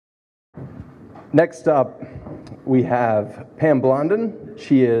Next up, we have Pam Blondi.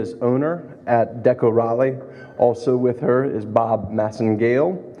 She is owner at Deco Raleigh. Also with her is Bob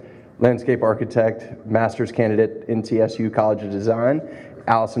Massengale, landscape architect, master's candidate, NTSU College of Design.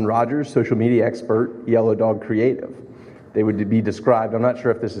 Allison Rogers, social media expert, Yellow Dog Creative. They would be described, I'm not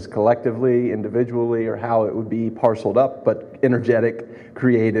sure if this is collectively, individually, or how it would be parceled up, but energetic,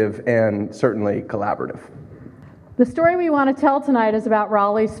 creative, and certainly collaborative. The story we want to tell tonight is about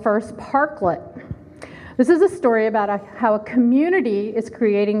Raleigh's first parklet. This is a story about how a community is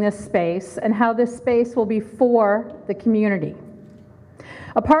creating this space and how this space will be for the community.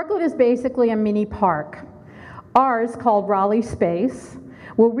 A parklet is basically a mini park. Ours, called Raleigh Space,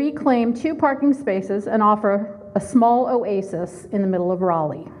 will reclaim 2 parking spaces and offer a small oasis in the middle of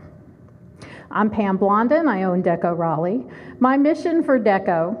Raleigh. I'm Pam Blondi, and I own Deco Raleigh. My mission for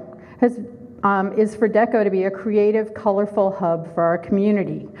Deco is for Deco to be a creative, colorful hub for our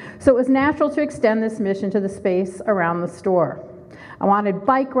community. So it was natural to extend this mission to the space around the store. I wanted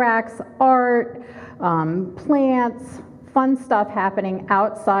bike racks, art, plants, fun stuff happening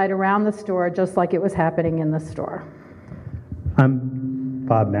outside around the store, just like it was happening in the store. I'm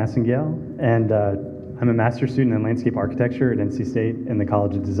Bob Massengale, and I'm a master's student in landscape architecture at NC State in the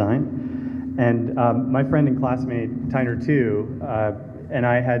College of Design. And my friend and classmate, Tyner too, and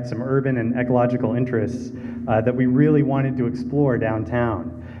I had some urban and ecological interests that we really wanted to explore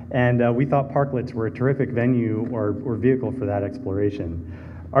downtown. And we thought parklets were a terrific venue or vehicle for that exploration.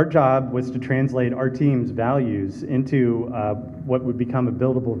 Our job was to translate our team's values into what would become a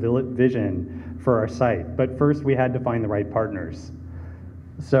buildable vision for our site. But first we had to find the right partners.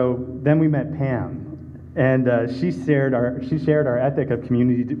 So then we met Pam. And she shared our ethic of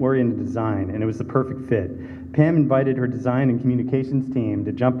community-oriented design, and it was the perfect fit. Pam invited her design and communications team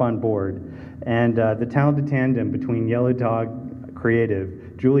to jump on board, and the talented tandem between Yellow Dog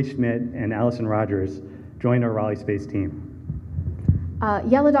Creative, Julie Schmidt, and Allison Rogers joined our Raleigh Space team.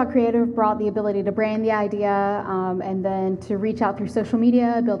 Yellow Dog Creative brought the ability to brand the idea and then to reach out through social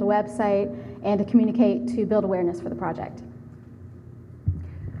media, build a website, and to communicate to build awareness for the project.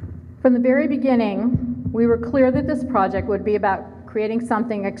 From the very beginning, we were clear that this project would be about creating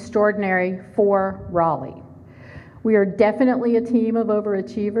something extraordinary for Raleigh. We are definitely a team of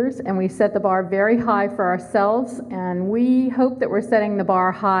overachievers, and we set the bar very high for ourselves, and we hope that we're setting the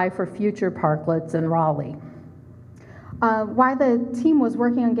bar high for future parklets in Raleigh. While the team was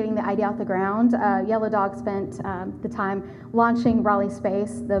working on getting the idea off the ground, Yellow Dog spent the time launching Raleigh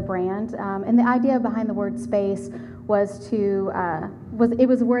Space, the brand, and the idea behind the word space was it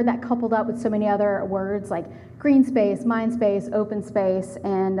was a word that coupled up with so many other words like green space, mind space, open space,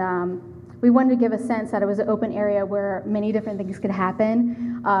 and we wanted to give a sense that it was an open area where many different things could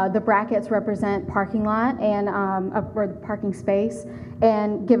happen. The brackets represent parking lot and or the parking space,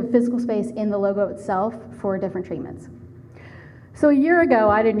 and give a physical space in the logo itself for different treatments. So a year ago,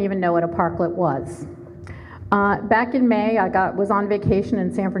 I didn't even know what a parklet was. Back in May, I was on vacation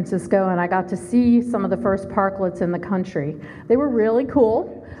in San Francisco, and I got to see some of the first parklets in the country. They were really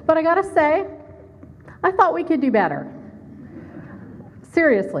cool, but I gotta say, I thought we could do better.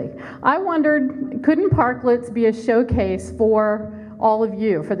 Seriously, I wondered, couldn't parklets be a showcase for all of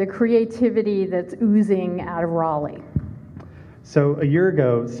you, for the creativity that's oozing out of Raleigh? So a year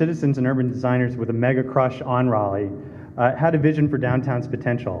ago, citizens and urban designers with a mega crush on Raleigh had a vision for downtown's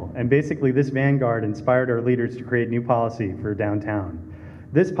potential, and basically this vanguard inspired our leaders to create new policy for downtown.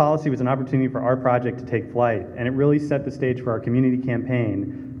 This policy was an opportunity for our project to take flight, and it really set the stage for our community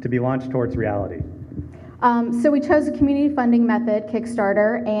campaign to be launched towards reality. So we chose a community funding method,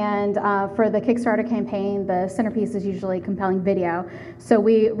 Kickstarter, and for the Kickstarter campaign, the centerpiece is usually compelling video. So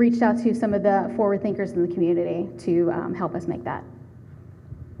we reached out to some of the forward thinkers in the community to help us make that.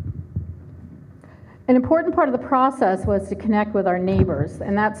 An important part of the process was to connect with our neighbors,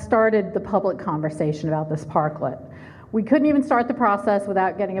 and that started the public conversation about this parklet. We couldn't even start the process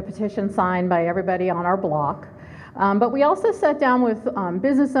without getting a petition signed by everybody on our block. But we also sat down with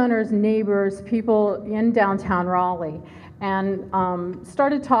business owners, neighbors, people in downtown Raleigh, and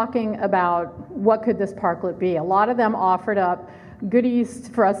started talking about what could this parklet be. A lot of them offered up goodies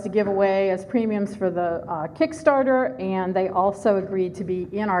for us to give away as premiums for the Kickstarter, and they also agreed to be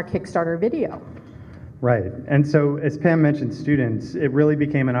in our Kickstarter video. Right, and so as Pam mentioned students, it really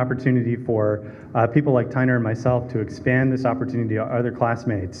became an opportunity for people like Tyner and myself to expand this opportunity to other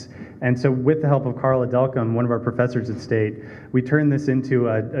classmates. And so with the help of Carla Delcom, one of our professors at State, we turned this into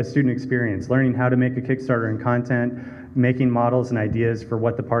a student experience, learning how to make a Kickstarter and content, making models and ideas for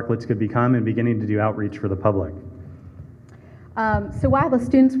what the parklets could become, and beginning to do outreach for the public. So while the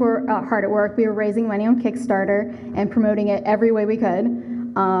students were hard at work, we were raising money on Kickstarter and promoting it every way we could.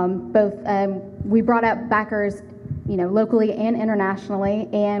 We brought out backers, locally and internationally,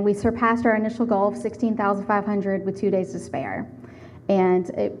 and we surpassed our initial goal of $16,500 with 2 days to spare. And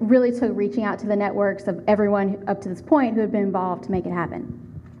it really took reaching out to the networks of everyone up to this point who had been involved to make it happen.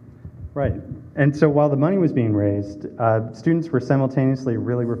 Right. And so while the money was being raised, students were simultaneously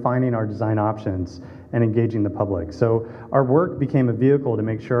really refining our design options and engaging the public. So our work became a vehicle to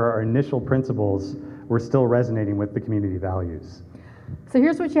make sure our initial principles were still resonating with the community values. So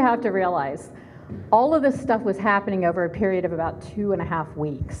here's what you have to realize. All of this stuff was happening over a period of about 2.5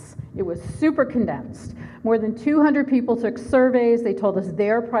 weeks. It was super condensed. More than 200 people took surveys. They told us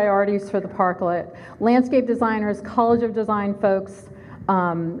their priorities for the parklet. Landscape designers, College of Design folks,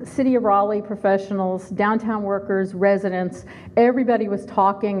 City of Raleigh professionals, downtown workers, residents, everybody was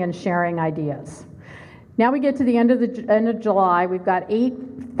talking and sharing ideas. Now we get to the end of July. We've got 8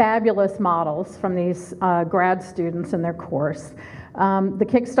 fabulous models from these grad students in their course. The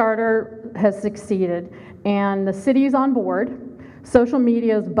Kickstarter has succeeded, and the city's on board. Social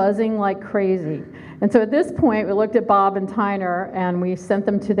media is buzzing like crazy. And so at this point, we looked at Bob and Tyner, and we sent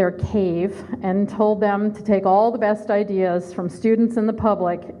them to their cave and told them to take all the best ideas from students and the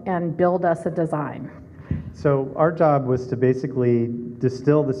public and build us a design. So our job was to basically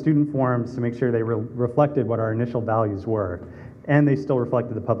distill the student forums to make sure they reflected what our initial values were, and they still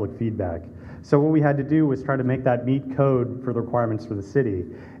reflected the public feedback. So what we had to do was try to make that meet code for the requirements for the city.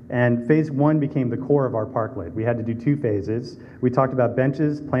 And phase 1 became the core of our parklet. We had to do 2 phases. We talked about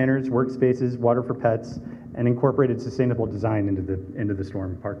benches, planters, workspaces, water for pets, and incorporated sustainable design into the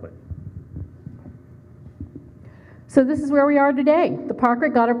storm parklet. So this is where we are today. The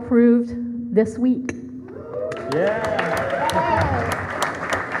parklet got approved this week. Yeah!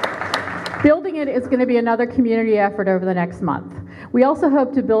 Building it is going to be another community effort over the next month. We also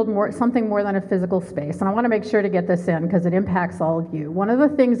hope to build something more than a physical space, and I want to make sure to get this in because it impacts all of you. One of the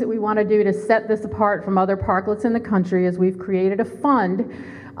things that we want to do to set this apart from other parklets in the country is we've created a fund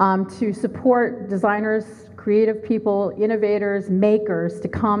to support designers, creative people, innovators, makers to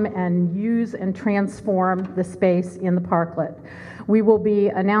come and use and transform the space in the parklet. We will be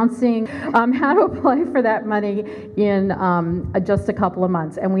announcing how to apply for that money in just a couple of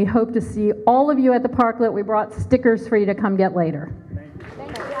months, and we hope to see all of you at the parklet. We brought stickers for you to come get later.